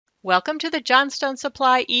Welcome to the Johnstone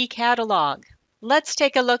Supply eCatalog. Let's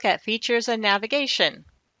take a look at features and navigation.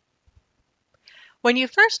 When you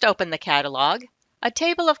first open the catalog, a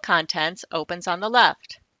table of contents opens on the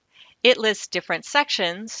left. It lists different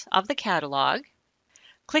sections of the catalog.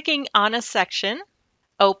 Clicking on a section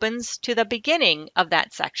opens to the beginning of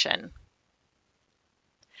that section.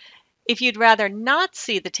 If you'd rather not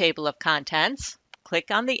see the table of contents,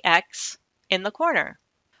 click on the X in the corner.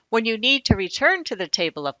 When you need to return to the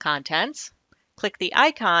table of contents, click the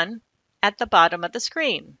icon at the bottom of the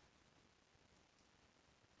screen.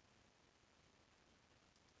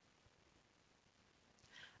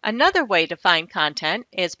 Another way to find content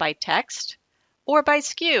is by text or by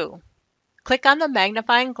SKU. Click on the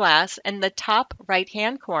magnifying glass in the top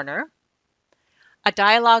right-hand corner. A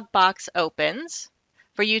dialog box opens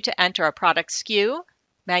for you to enter a product SKU,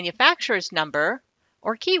 manufacturer's number,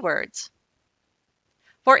 or keywords.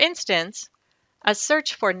 For instance, a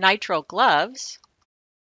search for nitrile gloves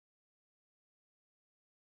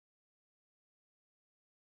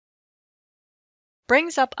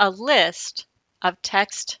brings up a list of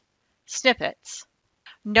text snippets.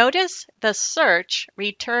 Notice the search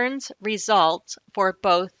returns results for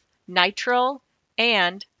both nitrile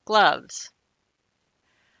and gloves.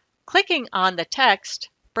 Clicking on the text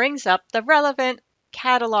brings up the relevant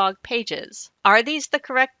catalog pages. Are these the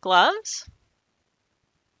correct gloves?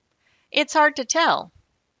 It's hard to tell.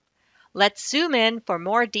 Let's zoom in for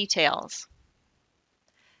more details.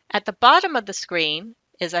 At the bottom of the screen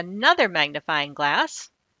is another magnifying glass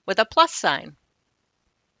with a plus sign.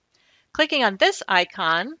 Clicking on this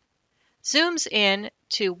icon zooms in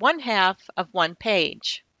to one half of one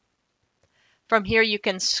page. From here you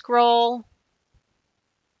can scroll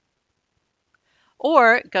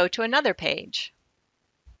or go to another page.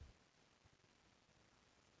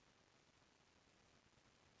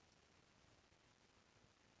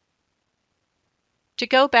 To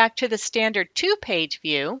go back to the standard two-page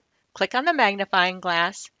view, click on the magnifying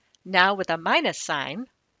glass, now with a minus sign.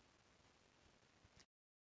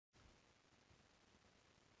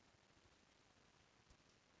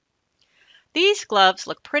 These gloves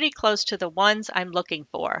look pretty close to the ones I'm looking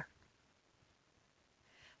for,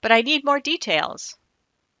 but I need more details.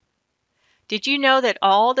 Did you know that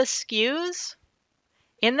all the SKUs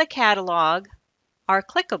in the catalog are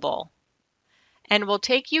clickable and will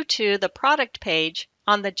take you to the product page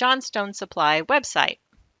on the Johnstone Supply website?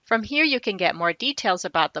 From here, you can get more details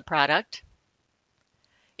about the product.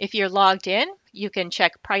 If you're logged in, you can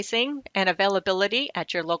check pricing and availability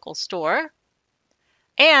at your local store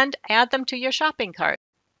and add them to your shopping cart.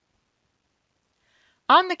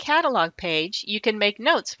 On the catalog page, you can make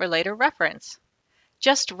notes for later reference.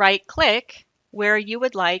 Just right-click where you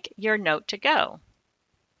would like your note to go.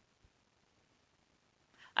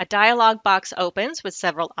 A dialog box opens with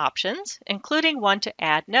several options, including one to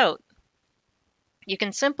add note. You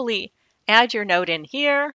can simply add your note in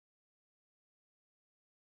here,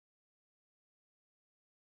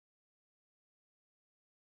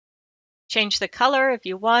 change the color if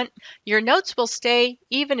you want. Your notes will stay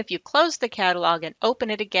even if you close the catalog and open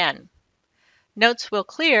it again. Notes will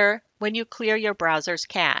clear when you clear your browser's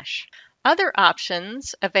cache. Other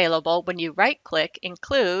options available when you right-click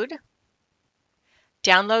include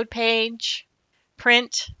download page,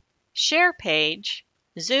 print, share page,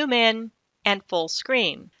 zoom in, and full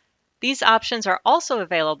screen. These options are also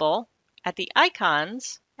available at the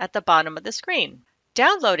icons at the bottom of the screen.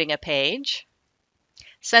 Downloading a page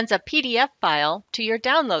sends a PDF file to your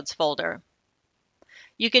downloads folder.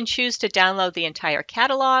 You can choose to download the entire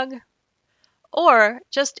catalog or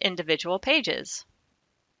just individual pages.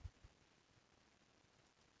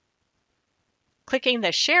 Clicking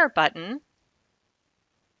the Share button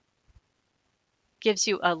gives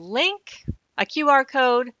you a link, a QR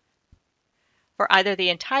code for either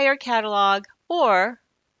the entire catalog or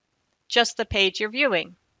just the page you're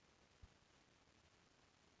viewing.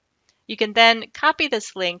 You can then copy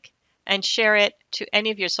this link and share it to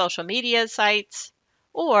any of your social media sites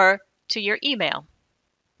or to your email.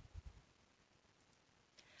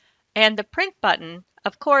 And the Print button,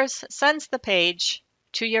 of course, sends the page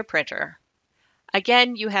to your printer.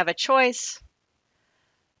 Again, you have a choice: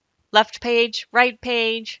 left page, right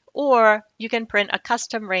page, or you can print a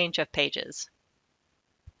custom range of pages.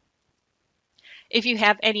 If you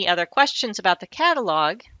have any other questions about the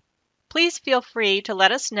catalog, please feel free to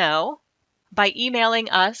let us know by emailing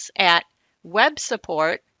us at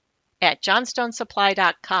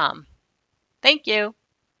websupport@johnstonesupply.com. Thank you.